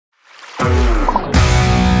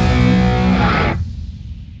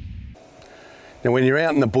Now when you're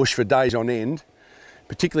out in the bush for days on end,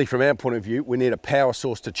 particularly from our point of view, we need a power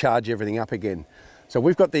source to charge everything up again. So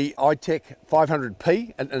we've got the iTech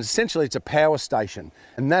 500P, and essentially it's a power station,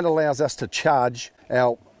 and that allows us to charge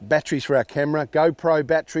our batteries for our camera, GoPro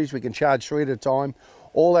batteries, we can charge 3 at a time,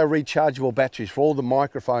 all our rechargeable batteries for all the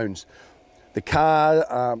microphones, the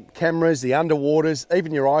car, cameras, the underwaters,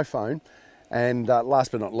 even your iPhone, and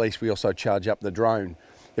last but not least, we also charge up the drone.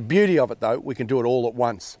 The beauty of it though, we can do it all at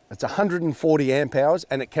once. It's 140 amp hours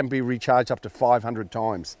and it can be recharged up to 500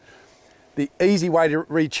 times. The easy way to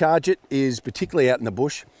recharge it is, particularly out in the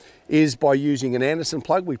bush, is by using an Anderson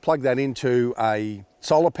plug. We plug that into a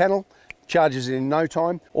solar panel, charges it in no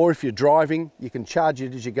time, or if you're driving, you can charge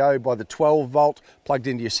it as you go by the 12 volt plugged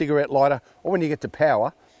into your cigarette lighter, or when you get to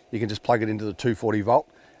power, you can just plug it into the 240 volt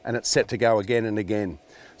and it's set to go again and again.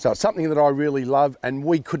 So it's something that I really love and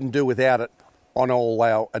we couldn't do without it on all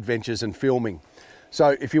our adventures and filming.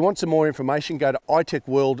 So if you want some more information, go to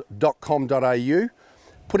itechworld.com.au,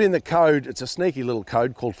 put in the code, it's a sneaky little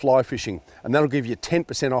code called fly fishing, and that'll give you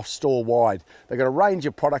 10% off store wide. They've got a range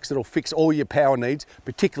of products that'll fix all your power needs,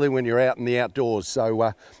 particularly when you're out in the outdoors.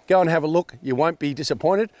 So go and have a look, you won't be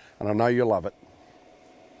disappointed, and I know you'll love it.